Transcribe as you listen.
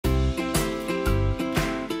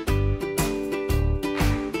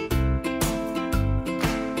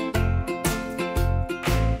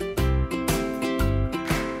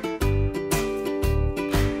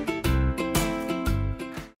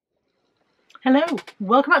Hello,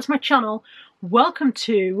 welcome back to my channel. Welcome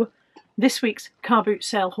to this week's car boot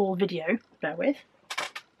sale haul video. Bear with.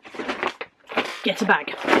 Get a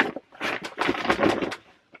bag.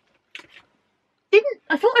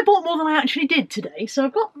 I thought I bought more than I actually did today, so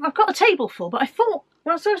I've got a table full, but I thought,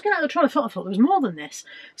 well, so I was getting out of the trolley, I thought there was more than this.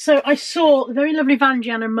 So I saw the very lovely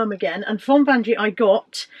Vanjie and her mum again, and from Vanjie I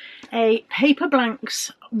got a Paper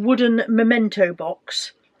Blanks wooden memento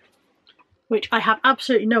box, which I have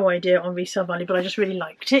absolutely no idea on resale value, but I just really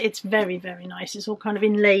liked it. It's very, very nice. It's all kind of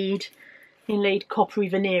inlaid coppery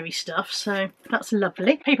veneery stuff, so that's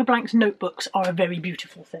lovely. Paper Blanks notebooks are a very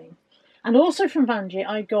beautiful thing. And also from Vanjie,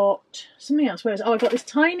 I got something else. Where is it? Oh, I got this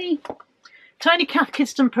tiny Cath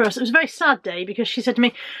Kidston purse. It was a very sad day because she said to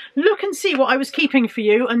me, look and see what I was keeping for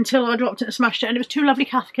you, until I dropped it and smashed it. And it was two lovely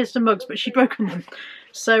Cath Kidston mugs, but she'd broken them.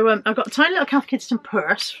 So I got a tiny little Cath Kidston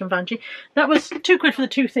purse from Vanjie. That was £2 for the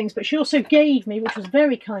two things, but she also gave me, which was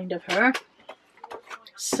very kind of her,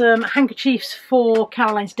 some handkerchiefs for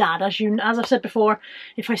Caroline's dad. As I've said before,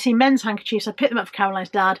 if I see men's handkerchiefs, I pick them up for Caroline's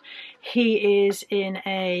dad. He is in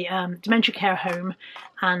a dementia care home,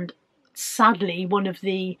 and sadly one of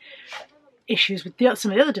the issues with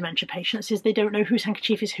some of the other dementia patients is they don't know whose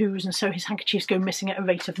handkerchief is whose, and so his handkerchiefs go missing at a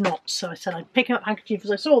rate of knots. So I said I'd pick up handkerchiefs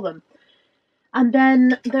as I saw them. And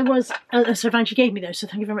then there was, so Vanjie gave me those, so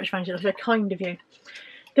thank you very much, Vanjie, that was very kind of you.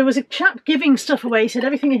 There was a chap giving stuff away. He said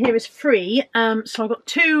everything in here is free. So I got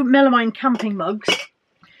 2 melamine camping mugs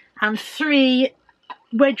and 3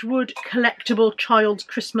 Wedgwood collectible child's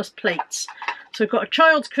Christmas plates. So I've got a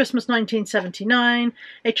child's Christmas 1979,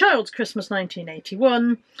 a child's Christmas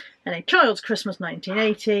 1981, and a child's Christmas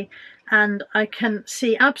 1980. And I can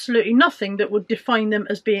see absolutely nothing that would define them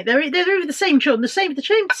as being, they're the same children, the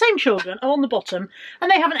same children are on the bottom, and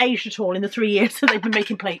they haven't aged at all in the 3 years that they've been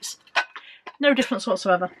making plates. No difference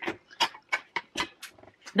whatsoever.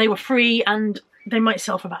 They were free, and they might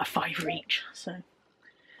sell for about £5 each. So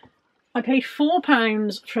I paid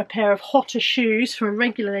 £4 for a pair of Hotter shoes from a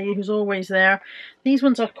regular lady who's always there. These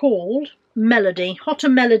ones are called Melody, Hotter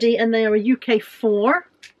Melody, and they are a UK 4.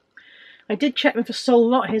 I did check them for sole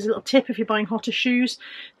rot. Here's a little tip: if you're buying Hotter shoes,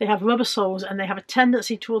 they have rubber soles and they have a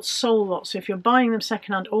tendency towards sole rot. So if you're buying them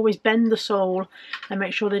secondhand, always bend the sole and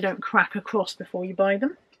make sure they don't crack across before you buy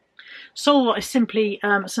them. Sole rot is simply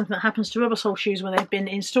something that happens to rubber sole shoes when they've been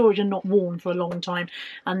in storage and not worn for a long time,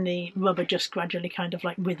 and the rubber just gradually kind of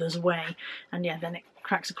like withers away, and yeah, then it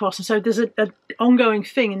cracks across. And so there's an ongoing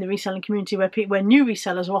thing in the reselling community where new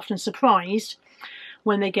resellers are often surprised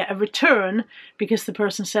when they get a return because the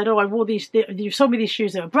person said, oh, I wore these, you sold me these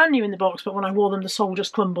shoes, they were brand new in the box, but when I wore them the sole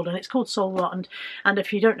just crumbled, and it's called sole rot. And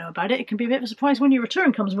if you don't know about it, it can be a bit of a surprise when your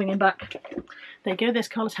return comes winging back. There you go, there's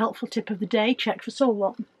Carla's helpful tip of the day: check for sole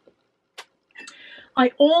rot.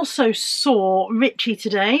 I also saw Richie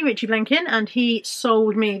today, Richie Blenkin, and he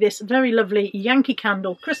sold me this very lovely Yankee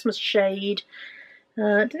Candle Christmas shade.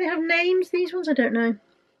 Do they have names, these ones? I don't know.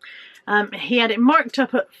 He had it marked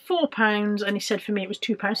up at £4, and he said for me it was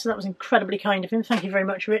 £2, so that was incredibly kind of him. Thank you very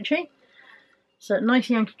much, Richie. So, nice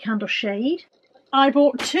Yankee Candle shade. I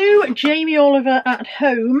bought 2 Jamie Oliver at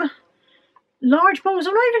home large bowls.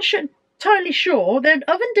 I'm not even entirely sure. They're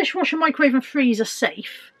oven, dishwasher, microwave and freezer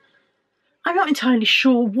safe. I'm not entirely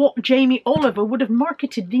sure what Jamie Oliver would have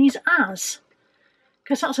marketed these as,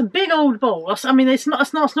 because that's a big old bowl. I mean, it's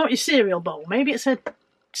not your cereal bowl. Maybe it's a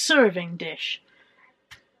serving dish.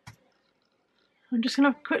 I'm just going to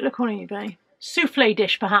have a quick look on eBay. Souffle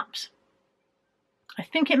dish, perhaps. I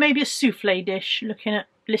think it may be a souffle dish, looking at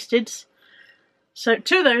listeds. So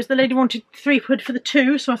 2 of those. The lady wanted £3 for the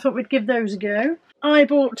 2, so I thought we'd give those a go. I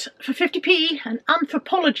bought for 50p an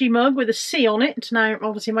anthropology mug with a C on it. Now,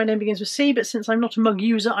 obviously my name begins with C, but since I'm not a mug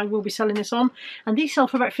user, I will be selling this on. And these sell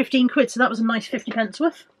for about 15 quid, so that was a nice 50p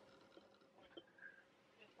worth.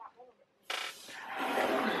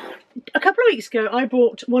 A couple of weeks ago, I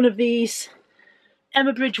bought one of these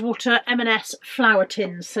Emma Bridgewater M&S flower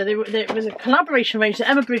tins. So there was a collaboration range that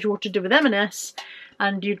Emma Bridgewater did with M&S,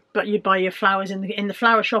 and you'd buy your flowers in the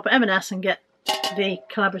flower shop at M&S and get the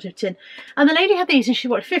collaborative tin. And the lady had these, and she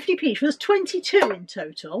wanted 50p each. There's 22 in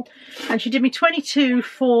total, and she did me 22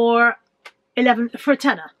 for 11 for a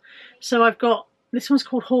tenner. So I've got, this one's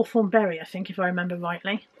called Hawthorn Berry, I think, if I remember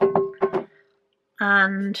rightly,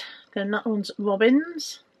 and then that one's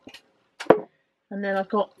Robins, and then I've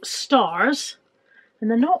got Stars,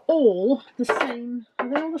 and they're not all the same. Are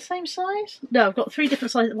they all the same size? No, I've got 3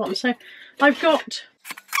 different sizes at the bottom. So I've got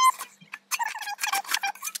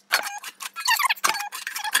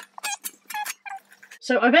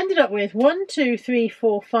So I've ended up with 1, 2, 3,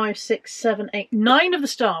 4, 5, 6, 7, 8, 9 of the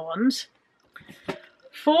star ones,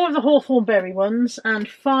 4 of the hawthorn berry ones, and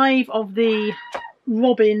 5 of the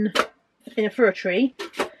robin in a fir tree.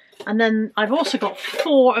 And then I've also got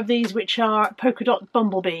 4 of these which are polka dot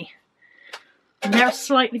bumblebee. And they're a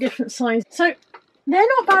slightly different size. So they're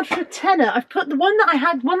not bad for a tenner. I've put the one that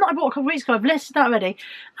I bought a couple of weeks ago, I've listed that already.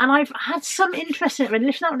 And I've had some interest in it already.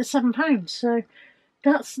 Listed that one at £7. So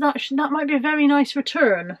that might be a very nice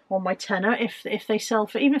return on my tenner if they sell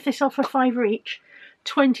for, even if they sell for a £5 each.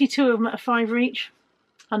 22 of them at a £5 each.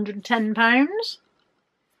 £110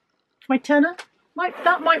 for my tenner.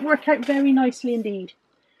 That might work out very nicely indeed.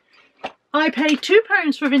 I paid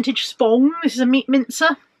 £2 for a vintage spong. This is a meat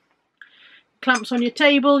mincer. Clamps on your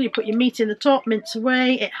table, you put your meat in the top, mince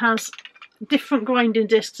away. It has different grinding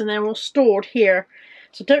discs and they're all stored here.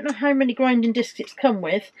 So I don't know how many grinding discs it's come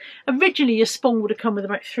with. Originally your spong would have come with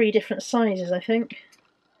about 3 different sizes, I think.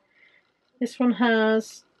 This one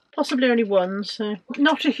has possibly only 1, so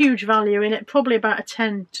not a huge value in it. Probably about a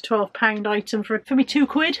 £10 to £12 item for me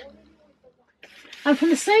 £2. And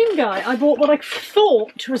from the same guy, I bought what I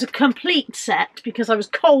thought was a complete set because I was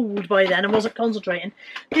cold by then and wasn't concentrating.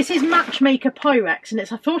 This is Matchmaker Pyrex, and I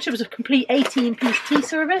thought it was a complete 18-piece tea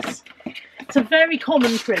service. It's a very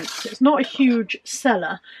common print. It's not a huge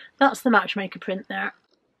seller. That's the Matchmaker print there.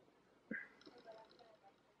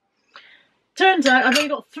 Turns out I've only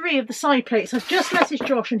got 3 of the side plates. I've just messaged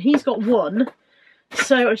Josh and he's got 1.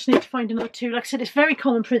 So I just need to find another 2. Like I said, it's very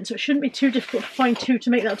common print, so it shouldn't be too difficult to find 2 to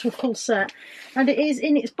make that to a full set. And it is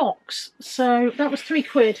in its box, so that was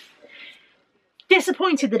 £3.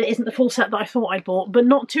 Disappointed that it isn't the full set that I thought I bought, but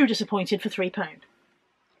not too disappointed for £3.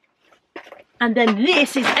 And then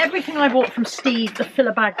this is everything I bought from Steve, the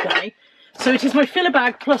filler bag guy. So it is my filler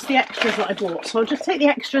bag plus the extras that I bought. So I'll just take the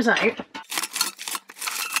extras out.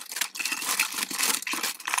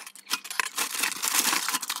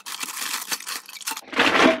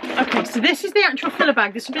 Okay, so this is the actual filler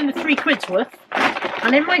bag. This would have been the £3 worth.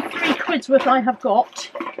 And in my £3 worth I have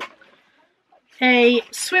got a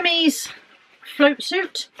Swimmies float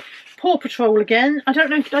suit, Paw Patrol again. I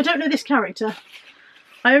don't know this character.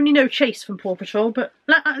 I only know Chase from Paw Patrol, but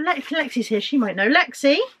Lexi's here, she might know.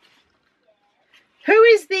 Lexi, who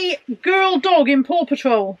is the girl dog in Paw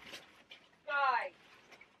Patrol? Sky.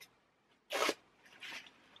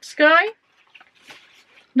 Sky?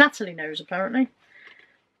 Natalie knows apparently.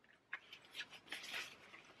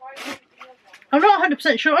 I'm not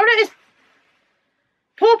 100% sure. Oh no, it's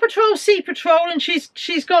Paw Patrol, Sea Patrol, and she's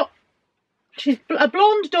a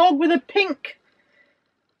blonde dog with a pink.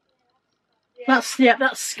 That's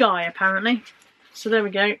Sky apparently. So there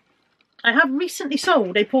we go. I have recently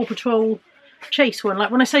sold a Paw Patrol Chase one.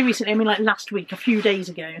 Like when I say recently, I mean like last week, a few days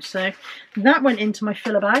ago. So that went into my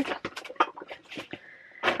filler bag.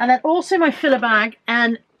 And then also my filler bag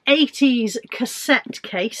and 80s cassette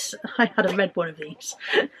case. I had a red one of these.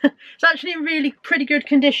 It's actually in really pretty good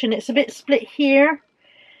condition. It's a bit split here,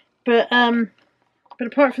 but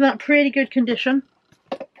apart from that, pretty good condition.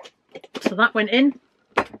 So that went in.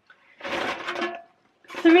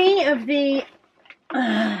 3 of the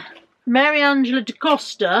Mary Angela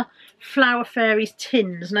DaCosta Flower Fairies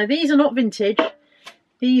tins. Now these are not vintage.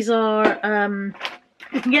 These are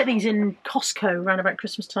you can get these in Costco around about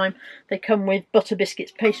Christmas time. They come with butter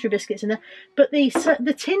biscuits, pastry biscuits in there. But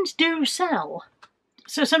the tins do sell.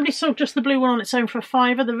 So somebody sold just the blue one on its own for a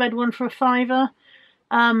 £5, the red one for a £5.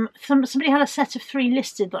 Somebody had a set of 3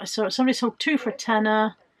 listed that I saw. Somebody sold 2 for a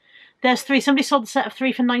tenner. There's 3. Somebody sold the set of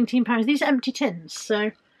 3 for £19. These are empty tins.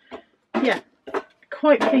 So yeah,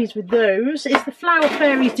 quite pleased with those. It's the Flower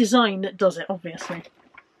Fairies design that does it, obviously.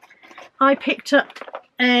 I picked up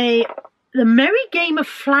the Merry Game of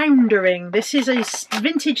Floundering. This is a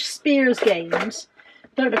vintage Spears Games.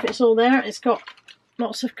 Don't know if it's all there. It's got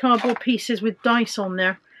lots of cardboard pieces with dice on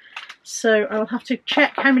there. So I'll have to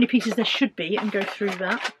check how many pieces there should be and go through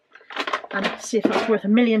that and see if that's worth £1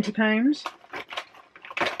 million. Lexi,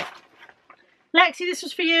 this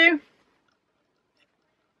was for you.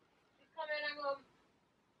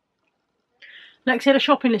 Lexi had a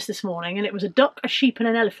shopping list this morning and it was a duck, a sheep and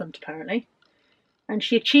an elephant apparently. And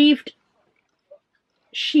she achieved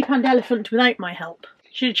sheep and elephant without my help.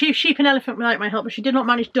 She achieved sheep and elephant without my help, but she did not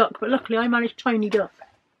manage duck, but luckily I managed tiny duck.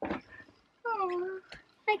 Oh,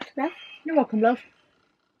 thanks, love. You're welcome, love.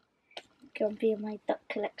 Go be in my duck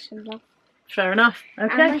collection, love. Fair enough.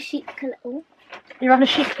 Okay. And my sheep collection. You're having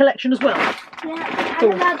a sheep collection as well? Yeah,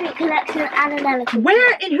 Cool. and a rabbit collection and an elephant.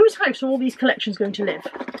 Where, in whose house are all these collections going to live?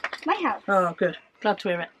 My house. Oh, good. Glad to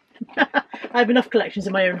hear it. I have enough collections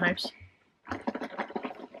in my own house.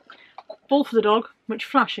 Ball for the dog, which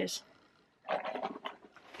flashes.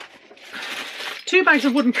 2 bags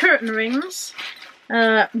of wooden curtain rings.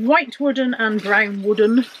 White wooden and brown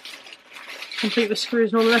wooden, complete with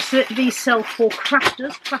screws and all the rest of it. These sell for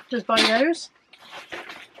crafters, crafters by those.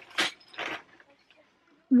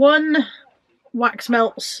 One wax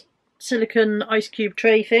melts silicone ice cube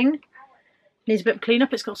tray thing. Needs a bit of clean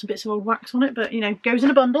up, it's got some bits of old wax on it, but you know, goes in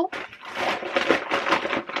a bundle.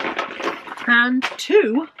 And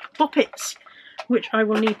 2 boppets, which I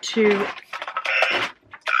will need to...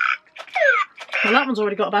 Well, that one's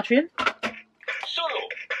already got a battery in.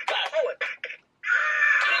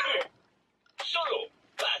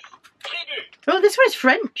 Oh, this one's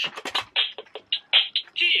French.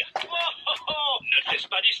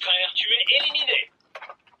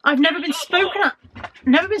 I've never been spoken at.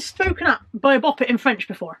 Never been spoken at by a boppet in French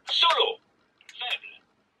before. Solo, faible,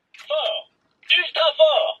 fort, ultra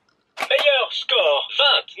fort, meilleur score,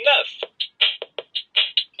 29.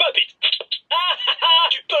 Boppet. Ah,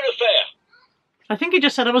 tu peux le faire. I think he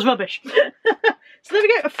just said I was rubbish. So there we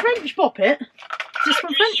go, a French boppet. Is this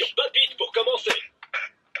from French? Sur boppet pour commencer.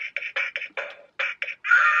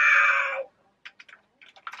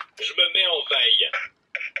 Je me mets en veille.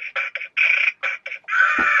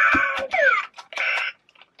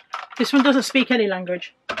 This one doesn't speak any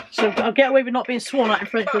language, so I'll get away with not being sworn at in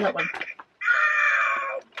French with that one.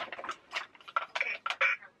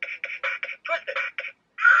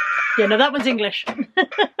 Yeah, no, that one's English.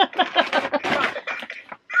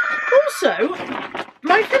 Also,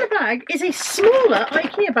 my filler bag is a smaller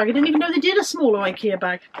IKEA bag. I didn't even know they did a smaller IKEA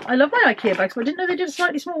bag. I love my IKEA bags, but I didn't know they did a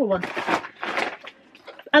slightly smaller one.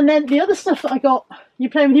 And then the other stuff that I got, you're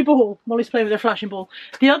playing with your ball, Molly's playing with her flashing ball.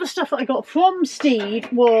 The other stuff that I got from Steve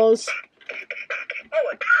was...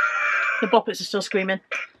 The boppets are still screaming.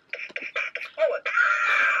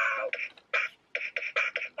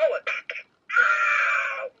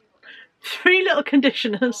 3 little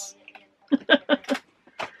conditioners.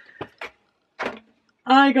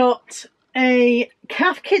 I got a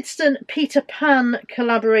Kath Kidston Peter Pan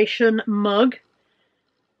collaboration mug.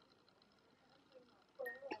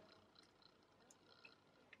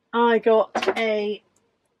 I got a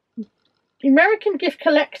American Gift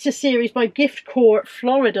Collector Series by Gift Corps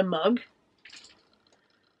Florida mug.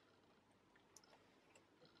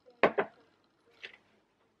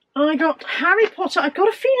 I got Harry Potter. I got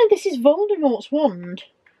a feeling this is Voldemort's wand.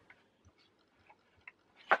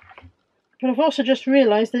 But I've also just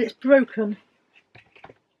realised that it's broken.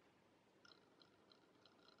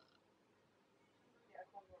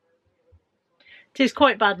 It is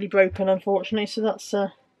quite badly broken, unfortunately, so that's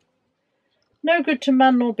no good to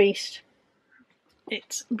man nor beast.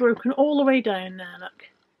 It's broken all the way down there, look.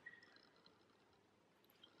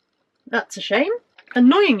 That's a shame.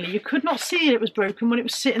 Annoyingly, you could not see it was broken when it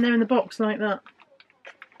was sitting there in the box like that.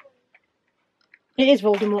 It is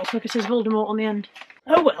Voldemort's, like it says Voldemort on the end.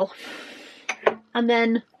 Oh well. And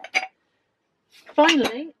then,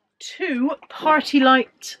 finally, 2 Party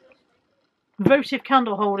Light votive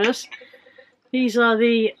candle holders. These are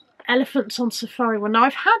the Elephants on Safari one. Now,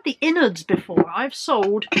 I've had the innards before. I've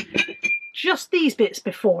sold just these bits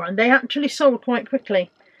before, and they actually sold quite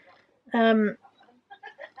quickly. So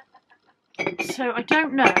I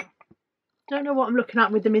don't know. Don't know what I'm looking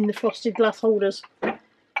at with them in the frosted glass holders.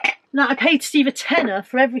 Now, I paid Steve a tenner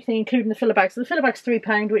for everything, including the filler bag. So the filler bag's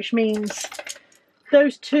 £3, which means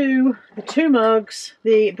those 2, the 2 mugs,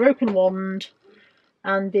 the broken wand,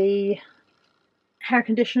 and the hair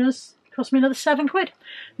conditioners cost me another £7.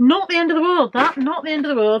 Not the end of the world, that. Not the end of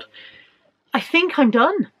the world. I think I'm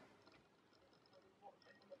done.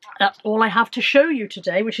 That's all I have to show you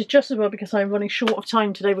today, which is just as well because I'm running short of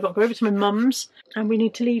time today. We've got to go over to my mum's and we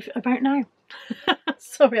need to leave about now.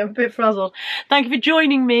 Sorry, I'm a bit frazzled. Thank you for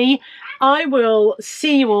joining me. I will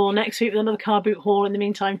see you all next week with another car boot haul. In the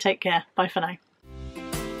meantime, take care. Bye for now.